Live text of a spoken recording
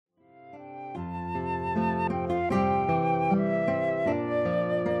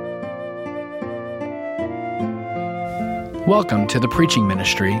Welcome to the preaching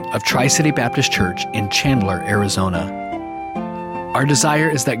ministry of Tri-City Baptist Church in Chandler, Arizona. Our desire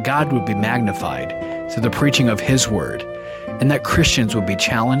is that God would be magnified through the preaching of His Word, and that Christians would be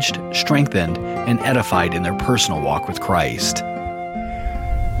challenged, strengthened, and edified in their personal walk with Christ.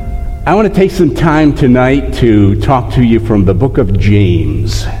 I want to take some time tonight to talk to you from the book of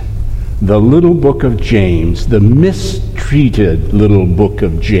James, the little book of James, the mistreated little book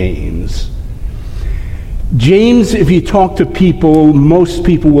of James. James, if you talk to people, most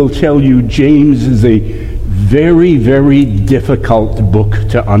people will tell you James is a very, very difficult book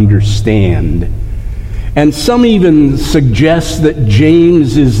to understand. And some even suggest that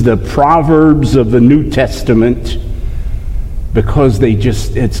James is the Proverbs of the New Testament because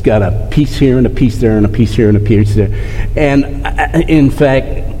it's got a piece here and a piece there and a piece here and a piece there. And in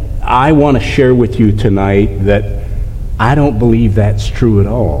fact, I want to share with you tonight that I don't believe that's true at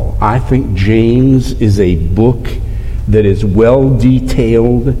all. I think James is a book that is well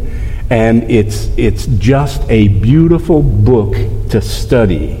detailed, and it's just a beautiful book to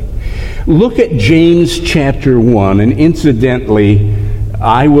study. Look at James chapter 1, and incidentally,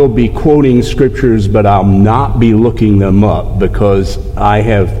 I will be quoting scriptures, but I'll not be looking them up because I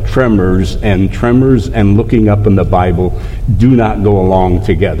have tremors and looking up in the Bible do not go along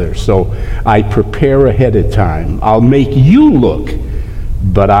together. So I prepare ahead of time. I'll make you look,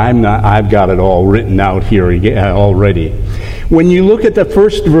 but I've got it all written out here already. When you look at the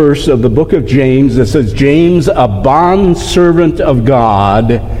first verse of the book of James, it says, James, a bondservant of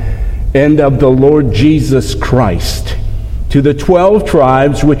God and of the Lord Jesus Christ, to the 12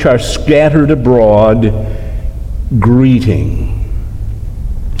 tribes which are scattered abroad, greeting.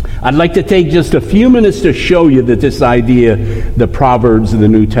 I'd like to take just a few minutes to show you that this idea, the Proverbs of the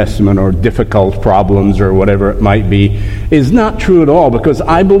New Testament, or difficult problems, or whatever it might be, is not true at all, because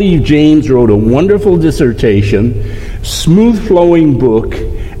I believe James wrote a wonderful dissertation, smooth-flowing book,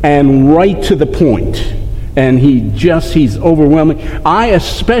 and right to the point. And he's overwhelming. I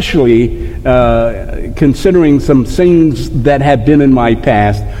especially, considering some things that have been in my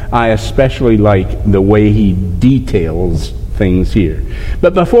past, I especially like the way he details things here.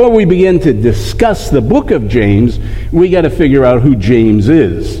 But before we begin to discuss the book of James, we got to figure out who James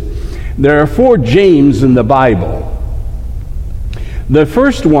is. There are 4 James in the Bible. The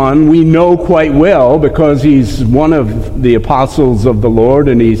first one we know quite well because he's one of the apostles of the Lord,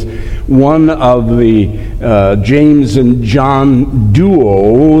 and he's one of the James and John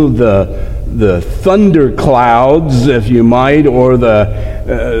duo, the thunderclouds, if you might, or the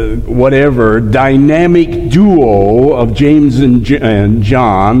dynamic duo of James and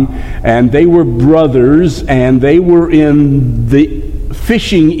John. And they were brothers, and they were in the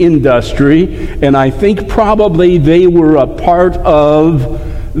fishing industry, and I think probably they were a part of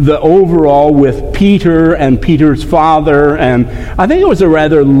the overall with Peter and Peter's father, and I think it was a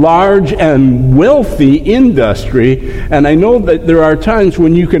rather large and wealthy industry. And I know that there are times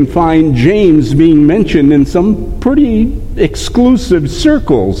when you can find James being mentioned in some pretty exclusive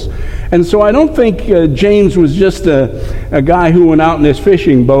circles. And so I don't think James was just a guy who went out in his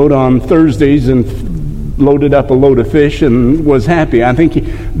fishing boat on Thursdays and loaded up a load of fish and was happy. I think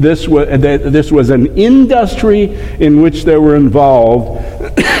this was an industry in which they were involved,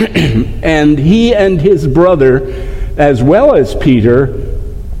 and he and his brother, as well as Peter,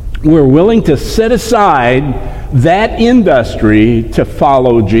 were willing to set aside that industry to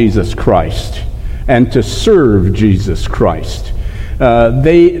follow Jesus Christ and to serve Jesus Christ.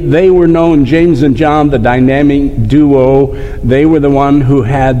 They were known, James and John, the dynamic duo. They were the one who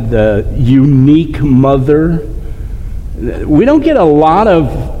had the unique mother. We don't get a lot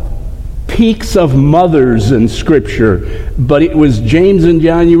of peaks of mothers in Scripture, but it was James and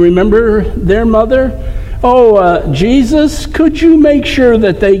John. You remember their mother? Jesus, could you make sure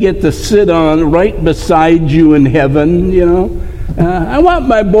that they get to sit on right beside you in heaven, I want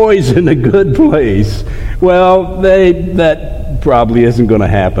my boys in a good place. Well, that probably isn't going to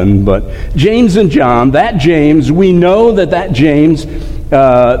happen, but James and John, we know that James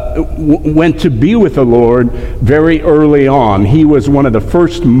went to be with the Lord very early on. He was one of the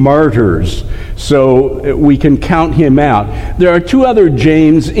first martyrs, so we can count him out. There are 2 other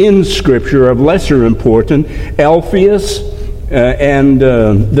James in Scripture of lesser importance, Alphaeus, and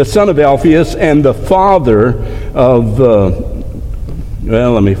the son of Alphaeus, and the father of,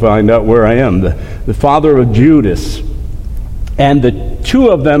 let me find out where I am, the father of Judas. And the 2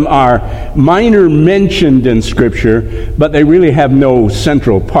 of them are minor mentioned in Scripture, but they really have no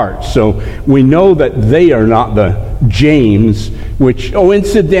central part. So we know that they are not the James, which,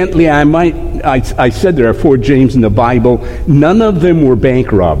 incidentally, I said there are 4 James in the Bible. None of them were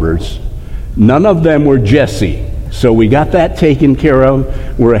bank robbers. None of them were Jesse. So we got that taken care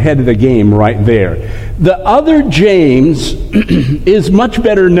of. We're ahead of the game right there. The other James is much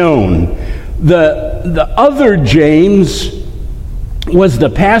better known. The other James was the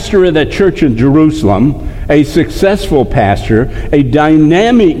pastor of the church in Jerusalem, a successful pastor, a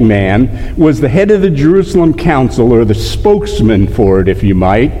dynamic man, was the head of the Jerusalem council, or the spokesman for it, if you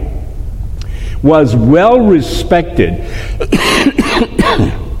might, was well respected.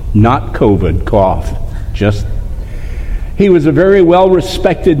 Not COVID, cough. He was a very well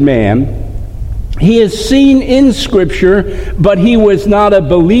respected man. He is seen in Scripture, but he was not a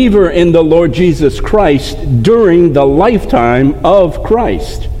believer in the Lord Jesus Christ during the lifetime of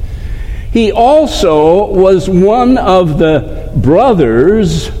Christ. He also was one of the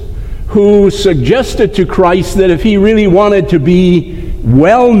brothers who suggested to Christ that if he really wanted to be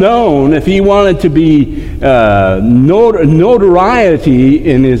well known, if he wanted to be notoriety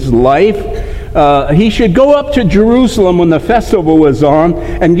in his life, he should go up to Jerusalem when the festival was on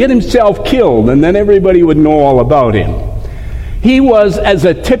and get himself killed, and then everybody would know all about him. He was as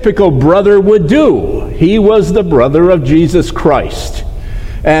a typical brother would do. He was the brother of Jesus Christ.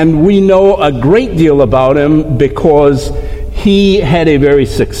 And we know a great deal about him because he had a very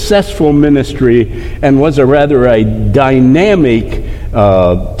successful ministry and was a dynamic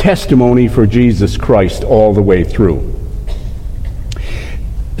testimony for Jesus Christ all the way through.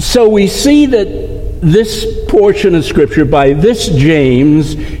 So we see that this portion of Scripture, by this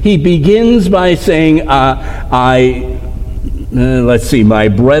James, he begins by saying, my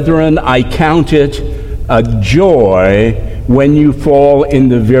brethren, I count it a joy when you fall in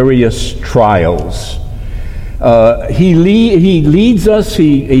the various trials. He leads us,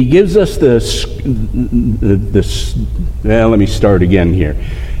 he gives us let me start again here.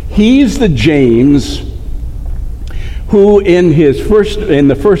 He's the James who in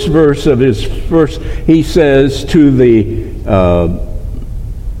the first verse of his first, he says to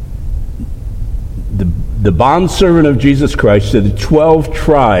the bondservant of Jesus Christ, to the 12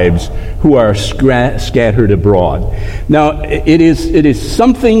 tribes who are scattered abroad. Now, it is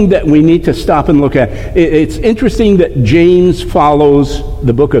something that we need to stop and look at. It's interesting that James follows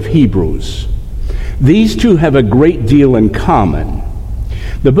the book of Hebrews. These two have a great deal in common.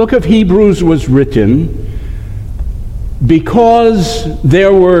 The book of Hebrews was written because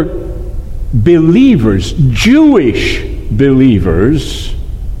there were believers, Jewish believers,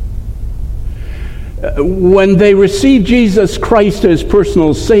 when they received Jesus Christ as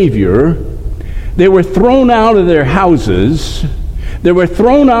personal Savior, they were thrown out of their houses, they were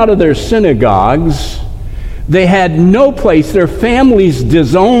thrown out of their synagogues, they had no place, their families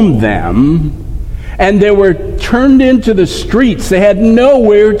disowned them, and they were turned into the streets. They had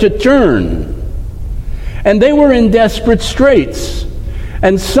nowhere to turn. And they were in desperate straits.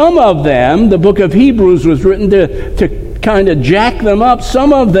 And some of them, the book of Hebrews was written to kind of jack them up.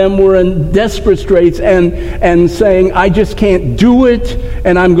 Some of them were in desperate straits and saying, I just can't do it,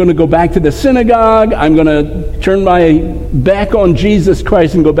 and I'm going to go back to the synagogue. I'm going to turn my back on Jesus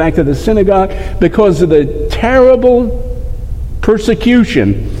Christ and go back to the synagogue because of the terrible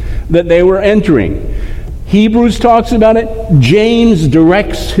persecution that they were entering. Hebrews talks about it. James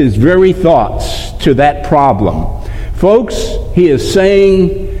directs his very thoughts to that problem. Folks, he is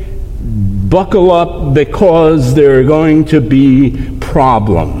saying, buckle up because there are going to be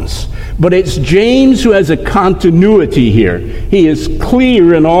problems. But it's James who has a continuity here. He is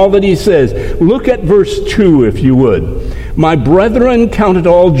clear in all that he says. Look at verse 2, if you would. My brethren, count it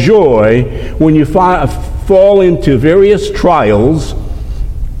all joy when you fall into various trials,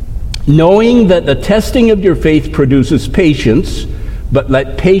 knowing that the testing of your faith produces patience, but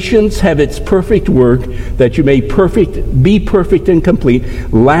let patience have its perfect work, that you may be perfect and complete,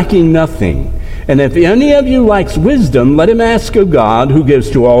 lacking nothing. And if any of you lacks wisdom, let him ask of God, who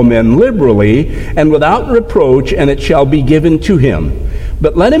gives to all men liberally and without reproach, and it shall be given to him.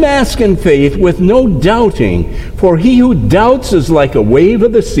 But let him ask in faith with no doubting, for he who doubts is like a wave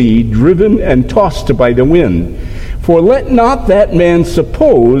of the sea, driven and tossed by the wind. For let not that man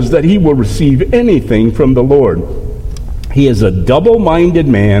suppose that he will receive anything from the Lord. He is a double-minded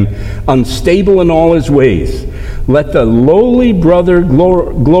man, unstable in all his ways. Let the lowly brother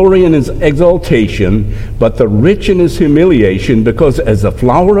glory in his exaltation, but the rich in his humiliation, because as the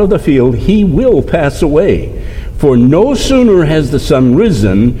flower of the field he will pass away. For no sooner has the sun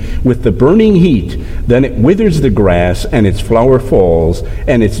risen with the burning heat than it withers the grass, and its flower falls,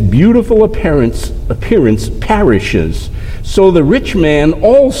 and its beautiful appearance perishes. So the rich man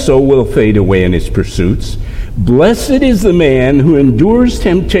also will fade away in his pursuits. Blessed is the man who endures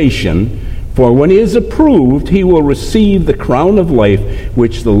temptation, for when he is approved, he will receive the crown of life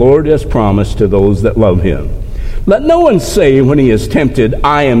which the Lord has promised to those that love him. Let no one say when he is tempted,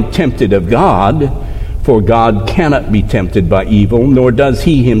 I am tempted of God, for God cannot be tempted by evil, nor does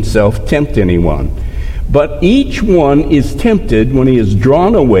he himself tempt anyone. But each one is tempted when he is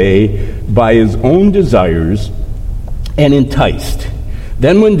drawn away by his own desires and enticed.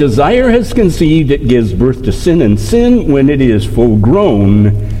 Then when desire has conceived, it gives birth to sin, and sin, when it is full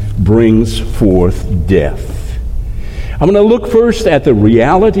grown, brings forth death. I'm going to look first at the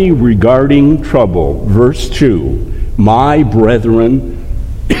reality regarding trouble. Verse 2, my brethren,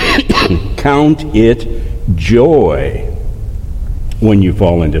 count it joy when you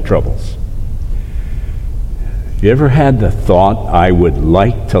fall into troubles. You ever had the thought, I would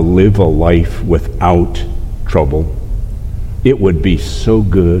like to live a life without trouble? It would be so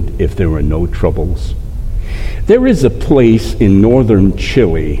good if there were no troubles. There is a place in northern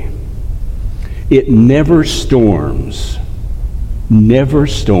Chile. It never storms. Never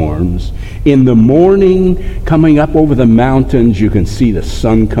storms. In the morning, coming up over the mountains, you can see the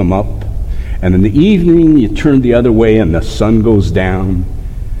sun come up. And in the evening, you turn the other way and the sun goes down.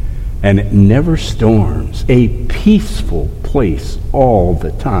 And it never storms. A peaceful place all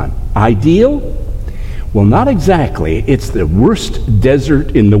the time. Ideal? Well, not exactly. It's the worst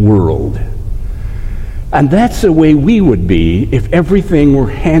desert in the world. And that's the way we would be if everything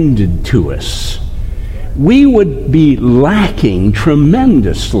were handed to us. We would be lacking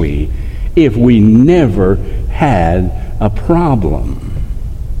tremendously if we never had a problem.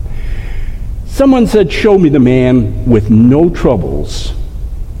 Someone said, show me the man with no troubles,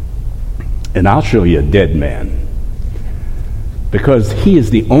 and I'll show you a dead man. Because he is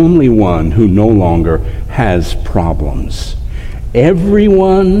the only one who no longer has problems.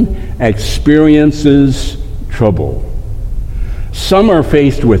 Everyone experiences trouble. Some are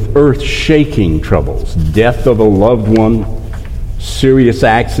faced with earth-shaking troubles, death of a loved one, serious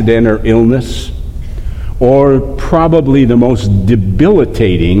accident or illness, or probably the most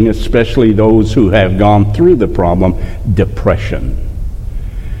debilitating, especially those who have gone through the problem, depression.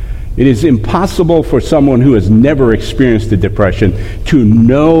 It is impossible for someone who has never experienced a depression to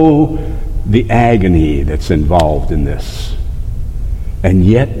know the agony that's involved in this. And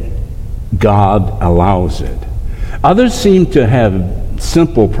yet, God allows it. Others seem to have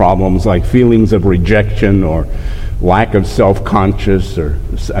simple problems like feelings of rejection or lack of self-conscious or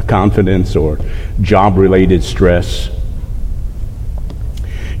confidence or job-related stress.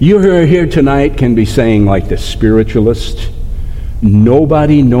 You who are here tonight can be saying like the spiritualist,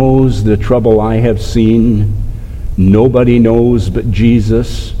 nobody knows the trouble I have seen. Nobody knows but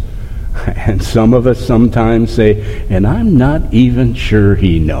Jesus. And some of us sometimes say, and I'm not even sure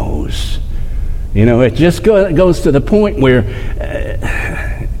he knows. You know, it just goes to the point where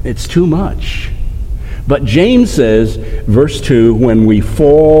it's too much. But James says, verse 2, when we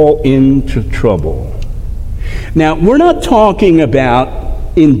fall into trouble. Now, we're not talking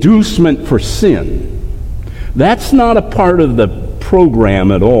about inducement for sin. That's not a part of the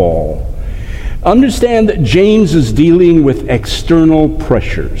program at all. Understand that James is dealing with external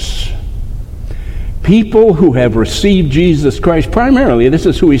pressures. People who have received Jesus Christ, primarily, this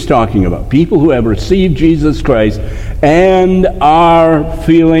is who he's talking about. People who have received Jesus Christ and are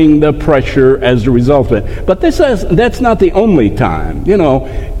feeling the pressure as a result of it. But that's not the only time. You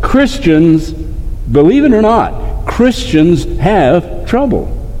know, Christians, believe it or not, Christians have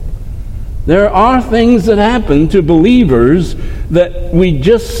trouble. There are things that happen to believers that we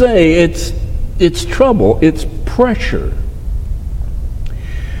just say it's trouble, it's pressure.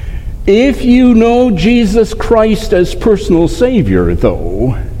 If you know Jesus Christ as personal Savior,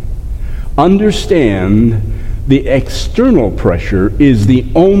 though, understand the external pressure is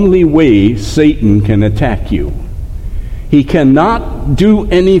the only way Satan can attack you. He cannot do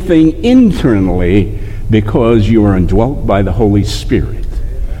anything internally because you are indwelt by the Holy Spirit.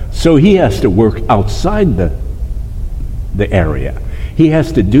 So he has to work outside the area. He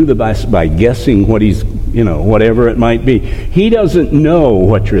has to do the best by guessing what he's, whatever it might be. He doesn't know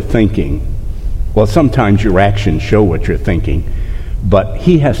what you're thinking. Well, sometimes your actions show what you're thinking, but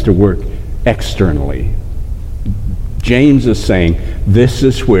he has to work externally. James is saying this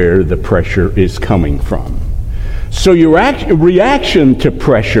is where the pressure is coming from. So your reaction to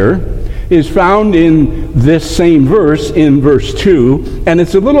pressure is found in this same verse, in verse 2, and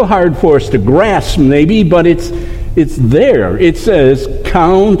it's a little hard for us to grasp maybe, but it's there. It says,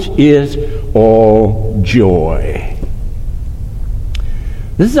 count it all joy.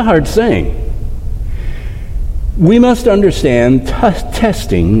 This is a hard saying. We must understand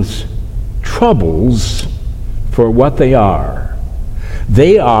testings, troubles, for what they are.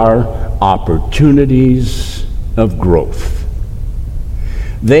 They are opportunities of growth.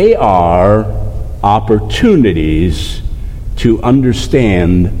 They are opportunities to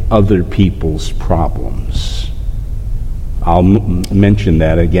understand other people's problems. I'll mention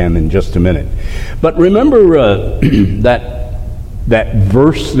that again in just a minute. But remember that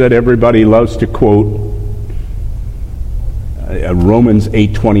verse that everybody loves to quote, Romans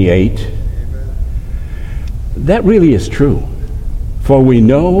 8:28. That really is true. For we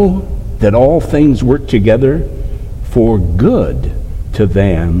know that all things work together for good to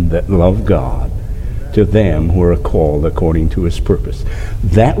them that love God, to them who are called according to his purpose.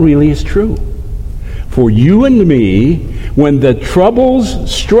 That really is true. For you and me, when the troubles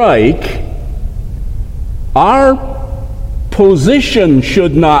strike, our position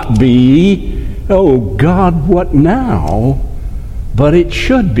should not be, oh God, what now? But it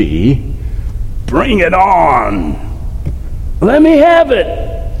should be, bring it on. Let me have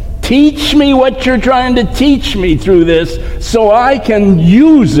it. Teach me what you're trying to teach me through this so I can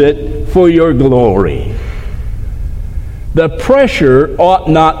use it for your glory. The pressure ought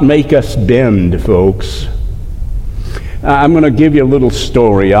not make us bend, folks. I'm going to give you a little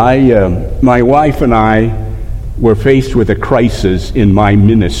story. My wife and I were faced with a crisis in my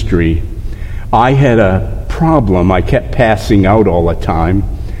ministry. I had a problem. I kept passing out all the time,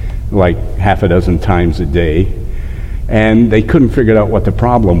 like half a dozen times a day, and they couldn't figure out what the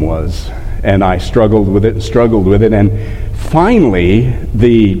problem was. And I struggled with it, and finally,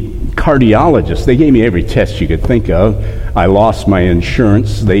 the cardiologist, they gave me every test you could think of. I lost my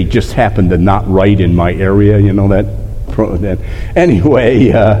insurance. They just happened to not write in my area, you know that.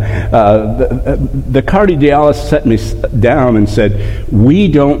 Anyway, the cardiologist set me down and said, we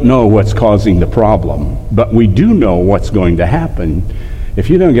don't know what's causing the problem, but we do know what's going to happen. If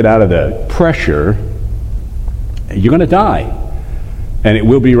you don't get out of the pressure, you're going to die, and it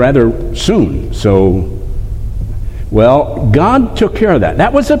will be rather soon. So, well, God took care of that.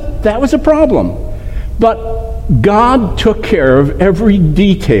 That was a problem, but God took care of every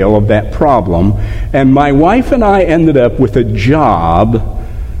detail of that problem, and my wife and I ended up with a job.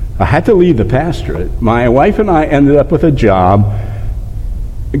 I had to leave the pastorate. My wife and I ended up with a job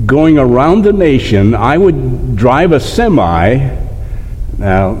going around the nation. I would drive a semi.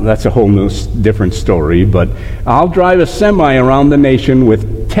 Now, that's a whole different story, but I'll drive a semi around the nation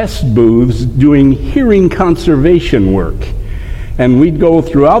with test booths doing hearing conservation work. And we'd go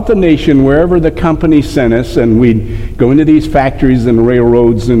throughout the nation wherever the company sent us, and we'd go into these factories and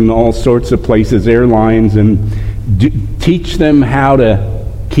railroads and all sorts of places, airlines, and teach them how to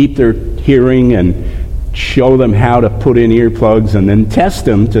keep their hearing and show them how to put in earplugs and then test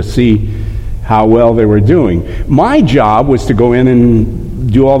them to see how well they were doing. My job was to go in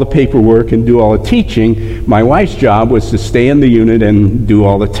and do all the paperwork and do all the teaching. My wife's job was to stay in the unit and do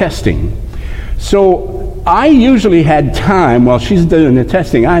all the testing. So I usually had time, while she's doing the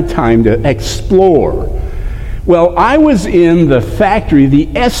testing, I had time to explore. Well, I was in the factory, the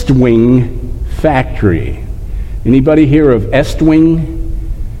Estwing factory. Anybody hear of Estwing?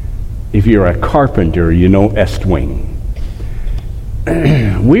 If you're a carpenter, you know Estwing.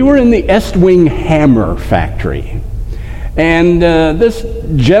 We were in the Estwing hammer factory. And this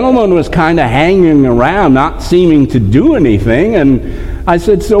gentleman was kind of hanging around, not seeming to do anything, and I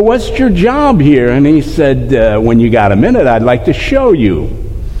said, so what's your job here? And he said, when you got a minute, I'd like to show you.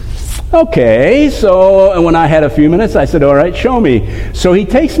 Okay, so when I had a few minutes, I said, all right, show me. So he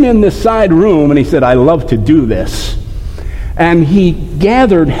takes me in this side room, and he said, I love to do this. And he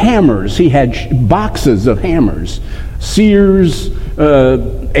gathered hammers. He had boxes of hammers. Sears,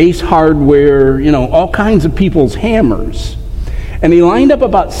 Ace Hardware, all kinds of people's hammers. And he lined up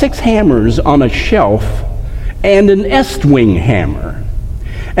about 6 hammers on a shelf and an Estwing hammer.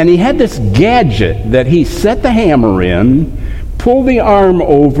 And he had this gadget that he set the hammer in, pulled the arm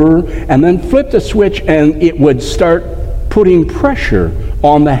over, and then flipped the switch, and it would start putting pressure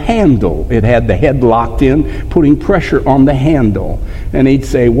on the handle. It had the head locked in, putting pressure on the handle. And he'd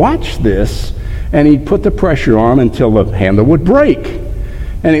say, watch this, and he'd put the pressure on until the handle would break.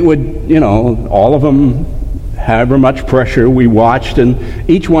 And it would, all of them, however much pressure we watched, and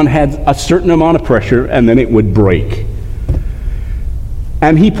each one had a certain amount of pressure, and then it would break.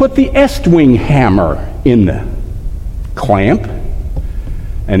 And he put the Estwing hammer in the clamp,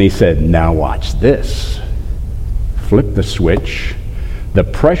 and he said, now watch this. Flip the switch. The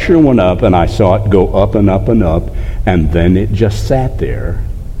pressure went up, and I saw it go up and up and up, and then it just sat there,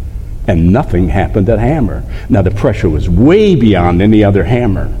 and nothing happened to the hammer. Now, the pressure was way beyond any other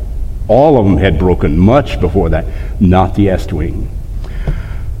hammer. All of them had broken much before that, not the Estwing.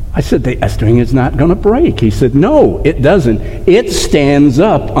 I said, the Estwing is not going to break. He said, no, it doesn't. It stands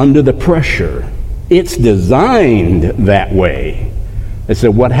up under the pressure. It's designed that way. I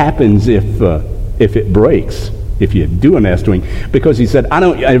said, what happens if if it breaks, if you do an Estwing, because he said, I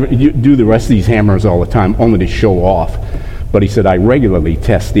don't do the rest of these hammers all the time only to show off. But he said, I regularly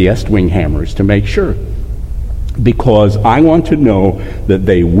test the Estwing hammers to make sure, because I want to know that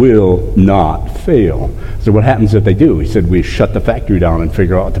they will not fail. So what happens if they do? He said, we shut the factory down and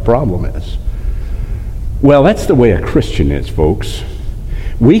figure out what the problem is. Well, that's the way a Christian is, folks.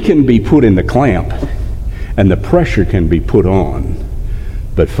 We can be put in the clamp, and the pressure can be put on.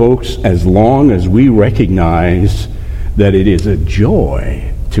 But folks, as long as we recognize that it is a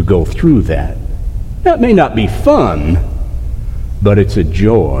joy to go through that, that may not be fun, but it's a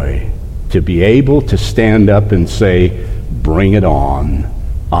joy to be able to stand up and say, bring it on,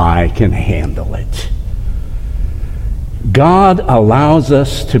 I can handle it. God allows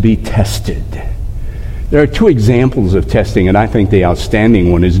us to be tested. There are two examples of testing, and I think the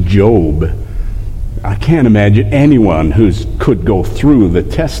outstanding one is Job. I can't imagine anyone who could go through the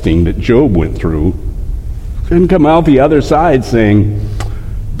testing that Job went through and come out the other side saying,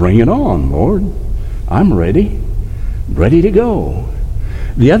 bring it on, Lord. I'm ready to go.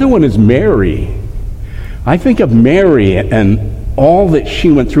 The other one is Mary. I think of Mary and all that she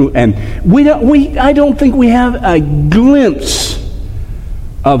went through, and I don't think we have a glimpse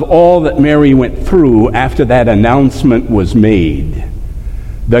of all that Mary went through after that announcement was made.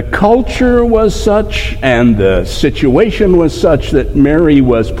 The culture was such and the situation was such that Mary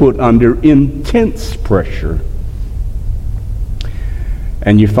was put under intense pressure.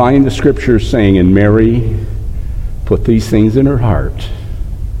 And you find the scriptures saying, and Mary put these things in her heart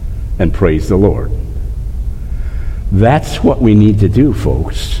and praised the Lord. That's what we need to do,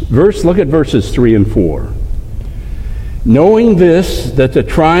 folks. Look at verses 3 and 4. Knowing this, that the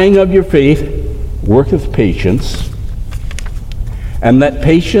trying of your faith worketh patience, and that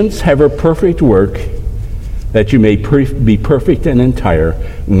patience have her perfect work, that you may be perfect and entire,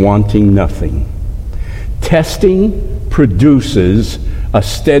 wanting nothing. Testing produces a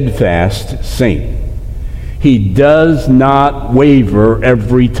steadfast saint. He does not waver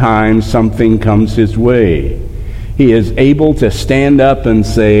every time something comes his way. He is able to stand up and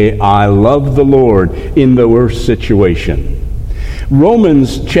say, I love the Lord in the worst situation.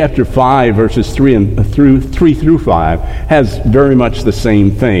 Romans chapter 5, verses 3 through 5 has very much the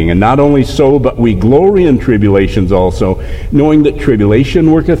same thing. And not only so, but we glory in tribulations also, knowing that tribulation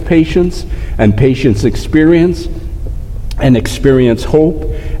worketh patience, and patience experience, and experience hope,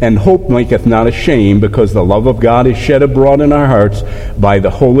 and hope maketh not ashamed, because the love of God is shed abroad in our hearts by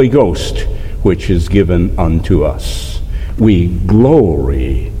the Holy Ghost, which is given unto us. We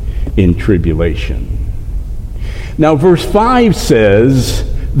glory in tribulation. Now, verse 5 says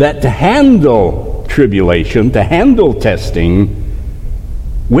that to handle tribulation, to handle testing,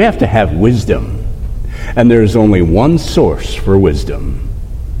 we have to have wisdom. And there's only one source for wisdom,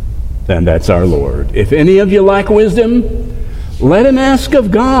 and that's our Lord. If any of you lack wisdom, let him ask of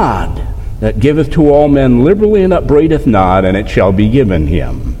God, that giveth to all men liberally and upbraideth not, and it shall be given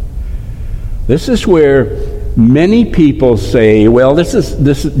him. This is where many people say, well,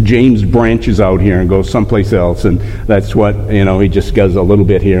 this James branches out here and goes someplace else, and that's what, he just does a little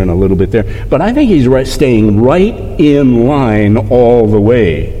bit here and a little bit there. But I think he's staying right in line all the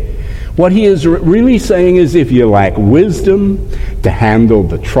way. What he is really saying is, if you lack wisdom to handle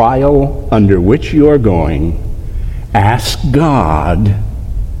the trial under which you are going, ask God,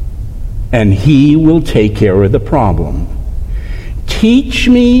 and he will take care of the problem. Teach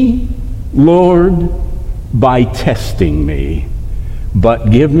me, Lord, by testing me, but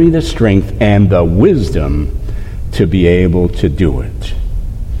give me the strength and the wisdom to be able to do it.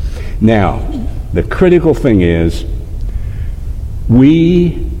 Now, the critical thing is,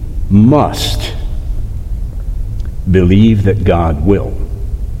 we must believe that God will.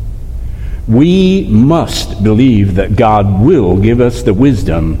 We must believe that God will give us the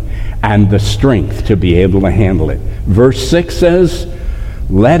wisdom and the strength to be able to handle it. Verse 6 says,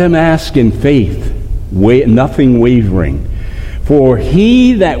 let him ask in faith, nothing wavering. For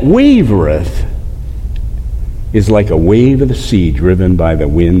he that wavereth is like a wave of the sea driven by the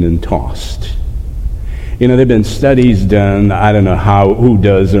wind and tossed. There have been studies done, I don't know who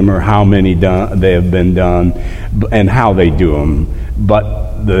does them or how many they have been done and how they do them,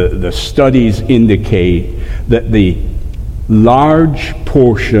 but the studies indicate that the large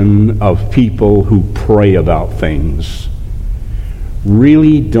portion of people who pray about things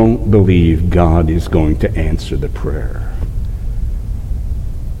really don't believe God is going to answer the prayer.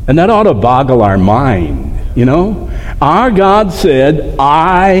 And that ought to boggle our mind, Our God said,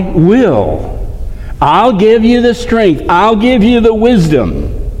 I will. I'll give you the strength. I'll give you the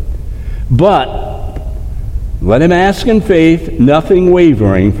wisdom. But Let him ask in faith, nothing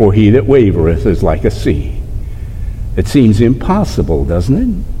wavering, for he that wavereth is like a sea. It seems impossible, doesn't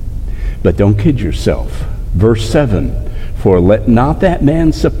it? But don't kid yourself. Verse 7, for let not that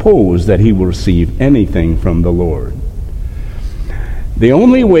man suppose that he will receive anything from the Lord. The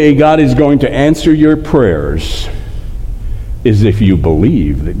only way God is going to answer your prayers is if you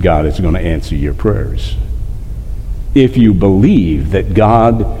believe that God is going to answer your prayers. If you believe that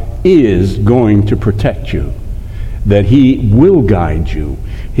God is going to protect you, that he will guide you,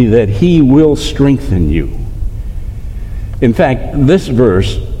 that he will strengthen you. In fact, this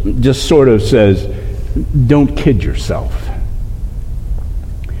verse just sort of says, don't kid yourself.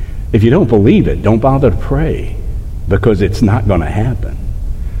 If you don't believe it, don't bother to pray, because it's not going to happen.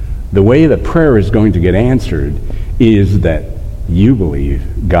 The way the prayer is going to get answered is that you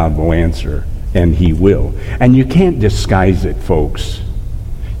believe God will answer, and he will. And you can't disguise it, folks.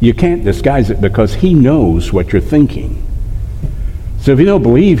 You can't disguise it, because he knows what you're thinking. So if you don't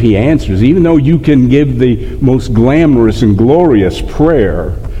believe he answers, even though you can give the most glamorous and glorious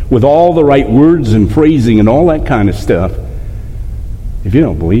prayer with all the right words and phrasing and all that kind of stuff, if you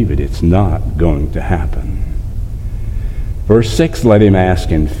don't believe it, it's not going to happen. Verse 6, let him ask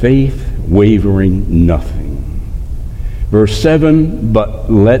in faith, wavering nothing. Verse 7, but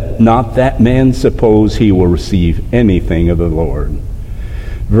let not that man suppose he will receive anything of the Lord.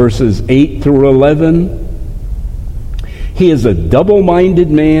 Verses 8 through 11, he is a double-minded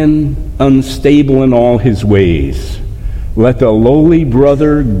man, unstable in all his ways. Let the lowly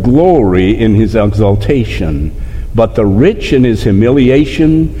brother glory in his exaltation, but the rich in his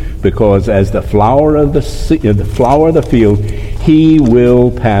humiliation, because as the flower of the field, he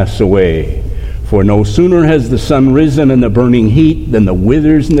will pass away. For no sooner has the sun risen in the burning heat than the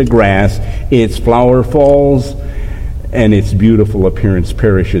withers in the grass, its flower falls, and its beautiful appearance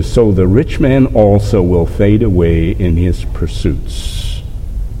perishes. So the rich man also will fade away in his pursuits.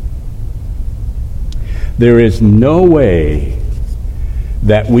 There is no way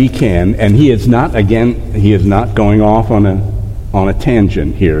that we can, and he is not going off on a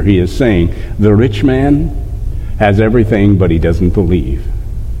tangent here. He is saying the rich man has everything, but he doesn't believe.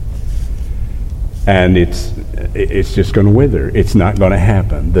 And it's just going to wither. It's not going to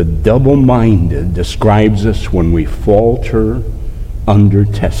happen. The double-minded describes us when we falter under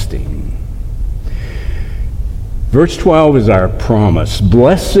testing. Verse 12 is our promise.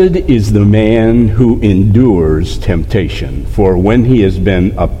 Blessed is the man who endures temptation, for when he has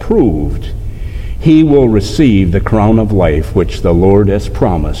been approved, he will receive the crown of life which the Lord has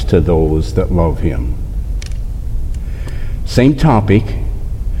promised to those that love him. Same topic.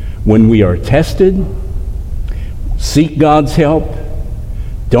 When we are tested, seek God's help.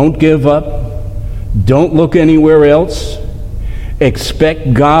 Don't give up. Don't look anywhere else.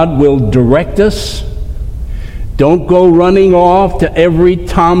 Expect God will direct us. Don't go running off to every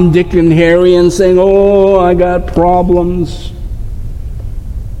Tom, Dick, and Harry and saying, oh, I got problems.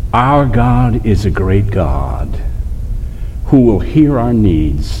 Our God is a great God who will hear our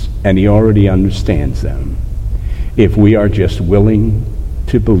needs, and he already understands them, if we are just willing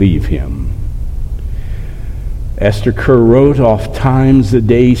to believe him. Esther Kerr wrote, oft times the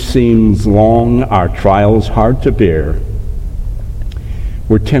day seems long, our trials hard to bear.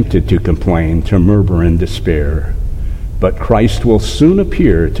 We're tempted to complain, to murmur and despair, but Christ will soon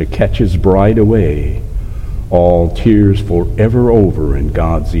appear to catch his bride away, all tears forever over in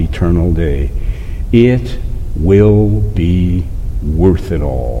God's eternal day. It will be worth it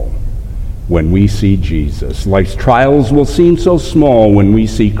all when we see Jesus. Life's trials will seem so small when we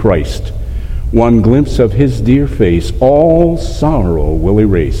see Christ. One glimpse of his dear face, all sorrow will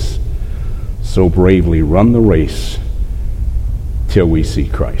erase. So bravely run the race till we see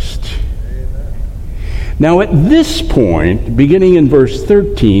Christ. Amen. Now at this point, beginning in verse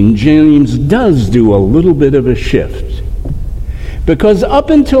 13, James does do a little bit of a shift. Because up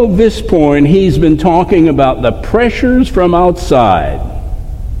until this point, he's been talking about the pressures from outside.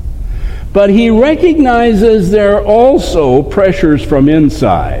 But he recognizes there are also pressures from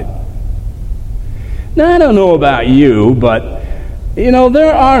inside. Now, I don't know about you, but,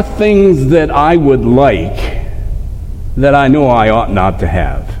 there are things that I would like that I know I ought not to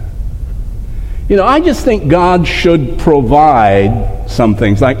have. I just think God should provide some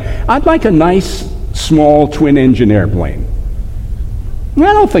things. Like, I'd like a nice, small, twin-engine airplane. I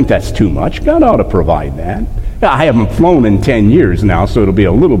don't think that's too much. God ought to provide that. I haven't flown in 10 years now, so it'll be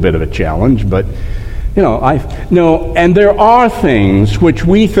a little bit of a challenge, but, and there are things which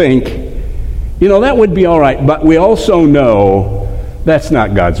we think, that would be all right, but we also know that's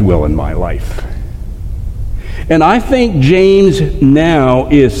not God's will in my life. And I think James now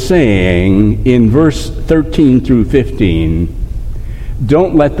is saying in verse 13 through 15,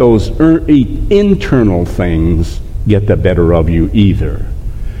 don't let those internal things get the better of you either.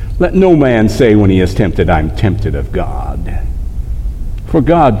 Let no man say when he is tempted, I'm tempted of God. For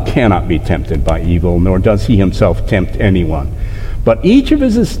God cannot be tempted by evil, nor does he himself tempt anyone. But each of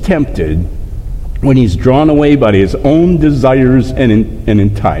us is tempted when he's drawn away by his own desires and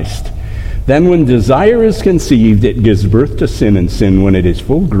enticed. Then when desire is conceived, it gives birth to sin, and sin, when it is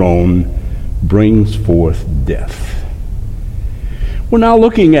full grown, brings forth death. We're now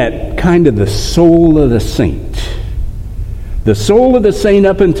looking at kind of the soul of the saint. The soul of the saint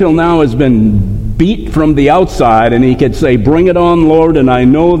up until now has been beat from the outside, and he could say, bring it on, Lord, and I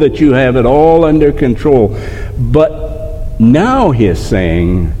know that you have it all under control. But now he is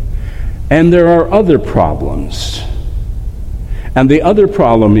saying, and there are other problems. And the other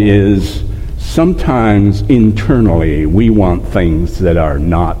problem is, sometimes internally we want things that are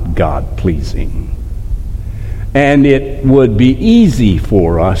not God-pleasing. And it would be easy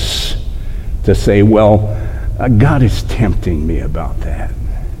for us to say, well, God is tempting me about that.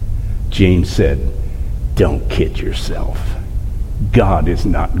 James said, don't kid yourself. God is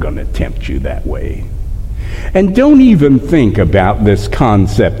not going to tempt you that way. And don't even think about this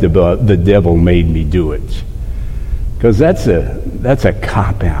concept about the devil made me do it. Because that's a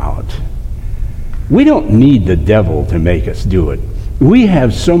cop-out. We don't need the devil to make us do it. We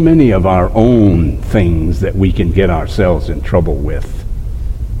have so many of our own things that we can get ourselves in trouble with.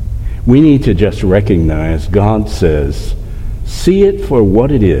 We need to just recognize God says, see it for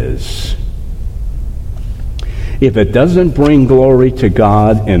what it is. If it doesn't bring glory to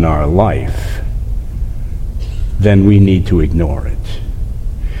God in our life, then we need to ignore it.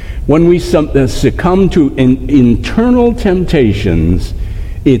 When we succumb to internal temptations,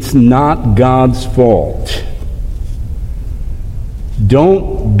 it's not God's fault.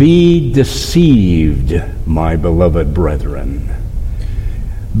 Don't be deceived, my beloved brethren.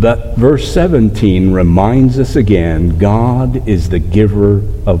 But verse 17 reminds us again, God is the giver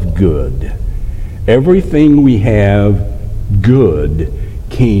of good. Everything we have good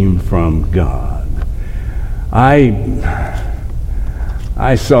came from God. I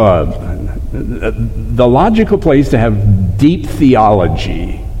saw the logical place to have deep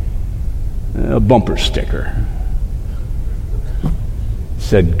theology, a bumper sticker.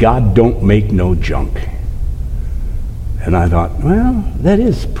 Said, God don't make no junk. And I thought, well, that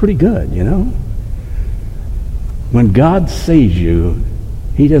is pretty good, you know. When God saves you,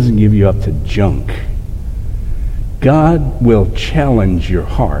 he doesn't give you up to junk. God will challenge your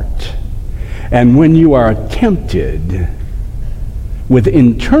heart. And when you are tempted with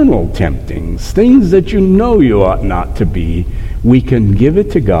internal temptings, things that you know you ought not to be, we can give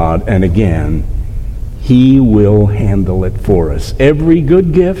it to God, and again, he will handle it for us. Every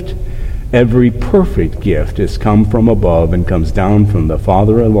good gift, every perfect gift has come from above and comes down from the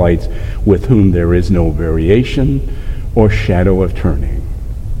Father of lights, with whom there is no variation or shadow of turning.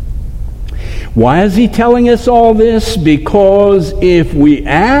 Why is he telling us all this? Because if we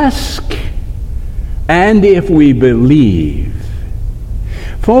ask and if we believe,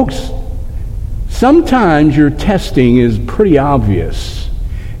 folks, sometimes your testing is pretty obvious.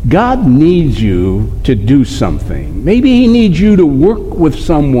 God needs you to do something. Maybe he needs you to work with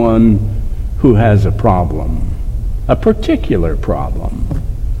someone who has a problem, a particular problem.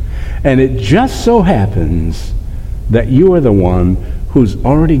 And it just so happens that you are the one who's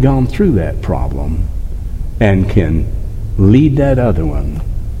already gone through that problem and can lead that other one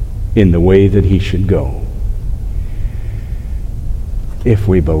in the way that he should go. If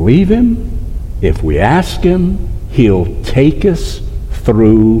we believe him, if we ask him, he'll take us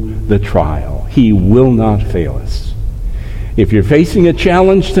through the trial. He will not fail us. If you're facing a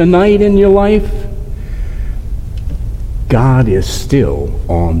challenge tonight in your life, God is still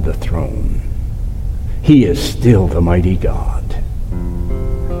on the throne. He is still the mighty God.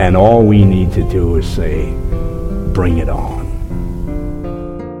 And all we need to do is say, bring it on.